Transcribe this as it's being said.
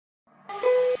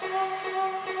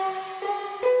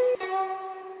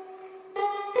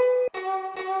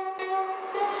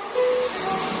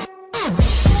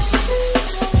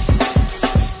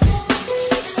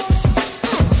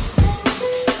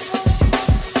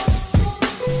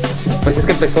Pues es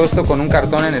que empezó esto con un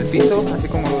cartón en el piso, así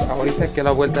como ahorita aquí a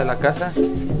la vuelta de la casa.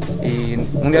 Y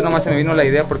un día nomás se me vino la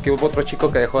idea porque hubo otro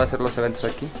chico que dejó de hacer los eventos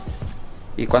aquí.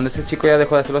 Y cuando ese chico ya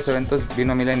dejó de hacer los eventos,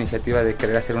 vino a mí la iniciativa de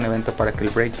querer hacer un evento para que el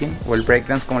breaking, o el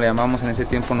breakdance como le llamábamos en ese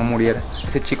tiempo, no muriera.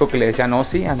 Ese chico que le decían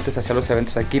Ozzy, antes hacía los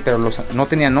eventos aquí, pero no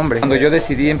tenía nombre. Cuando yo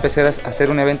decidí empezar a hacer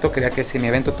un evento, quería que mi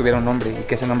evento tuviera un nombre y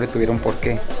que ese nombre tuviera un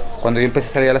porqué. Cuando yo empecé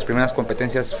a salir a las primeras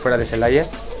competencias fuera de Celaya,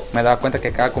 me daba cuenta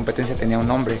que cada competencia tenía un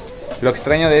nombre. Lo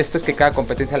extraño de esto es que cada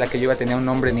competencia a la que yo iba tenía un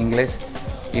nombre en inglés.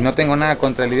 Y no tengo nada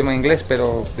contra el idioma inglés,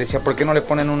 pero decía, ¿por qué no le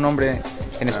ponen un nombre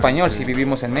en español si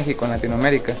vivimos en México, en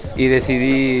Latinoamérica? Y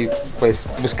decidí pues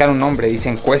buscar un nombre, hice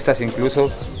encuestas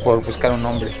incluso por buscar un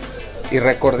nombre. Y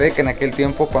recordé que en aquel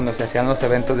tiempo, cuando se hacían los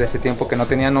eventos de ese tiempo que no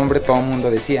tenía nombre, todo el mundo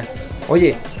decía,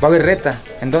 oye, va a haber reta.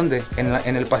 ¿En dónde?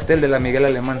 En el pastel de la Miguel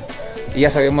Alemán. Y ya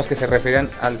sabemos que se referían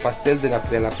al pastel de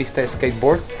la pista de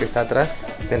skateboard que está atrás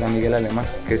de la Miguel Alemán,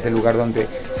 que es el lugar donde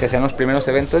se hacían los primeros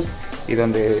eventos y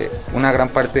donde una gran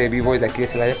parte de b-boys de aquí de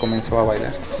Celaya comenzó a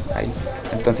bailar ahí.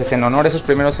 Entonces, en honor a esos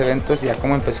primeros eventos y a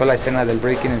cómo empezó la escena del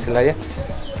breaking en Celaya,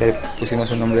 se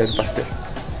pusimos el nombre del pastel.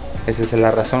 Esa es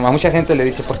la razón. A mucha gente le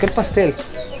dice, ¿por qué el pastel?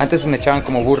 Antes me echaban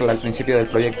como burla al principio del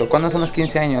proyecto. ¿Cuándo son los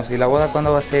 15 años? ¿Y la boda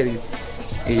cuándo va a ser?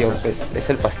 Y yo, pues, es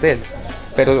el pastel.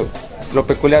 Pero lo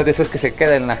peculiar de eso es que se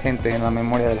queda en la gente, en la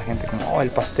memoria de la gente, como, oh,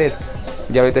 el pastel.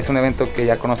 Y ahorita es un evento que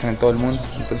ya conocen en todo el mundo.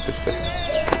 Entonces, pues,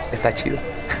 está chido.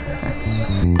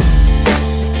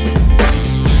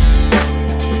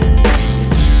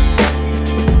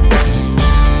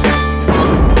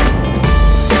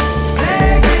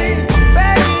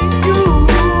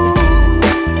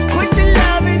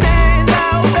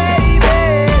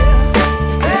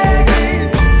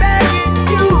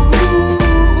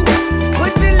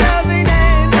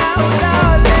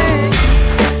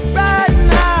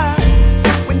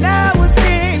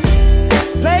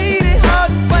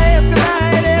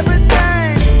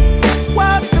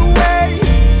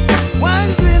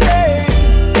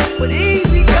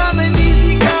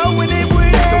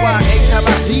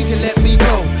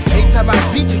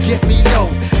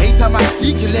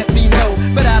 You let me know,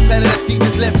 but I planted a seed,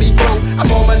 just let me grow.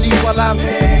 I'm on my knees while I'm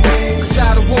begging, cause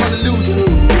I don't wanna lose you.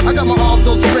 I got my arms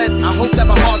all spread, I hope that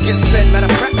my heart gets fed. Matter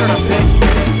of fact, I'm begging.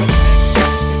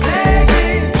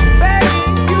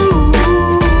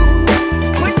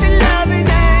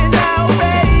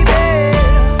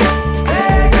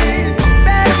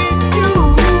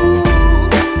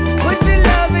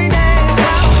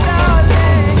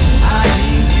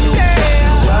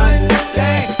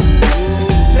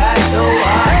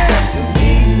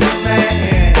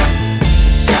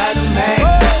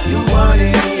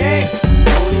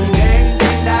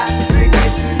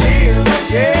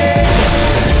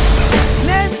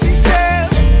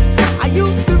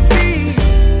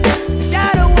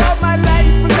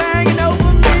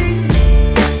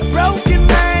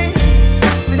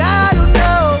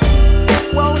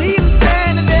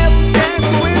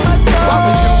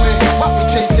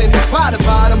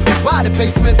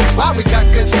 Why we got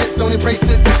good shit, don't embrace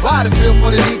it? Why the feel for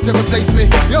the need to replace me?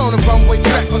 You're on the runway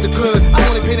track from the good. I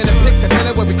only painted a picture,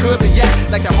 telling where we could be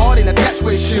at. Like the heart in a attached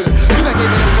where it should. You done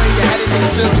gave it away, you had it till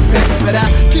you took it back. But I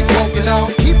keep walking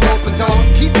on, keep open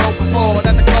doors, keep hoping for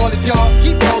that the call is yours.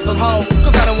 Keep those on hold,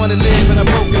 cause I don't wanna live in a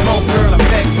broken home, girl, I'm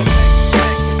back.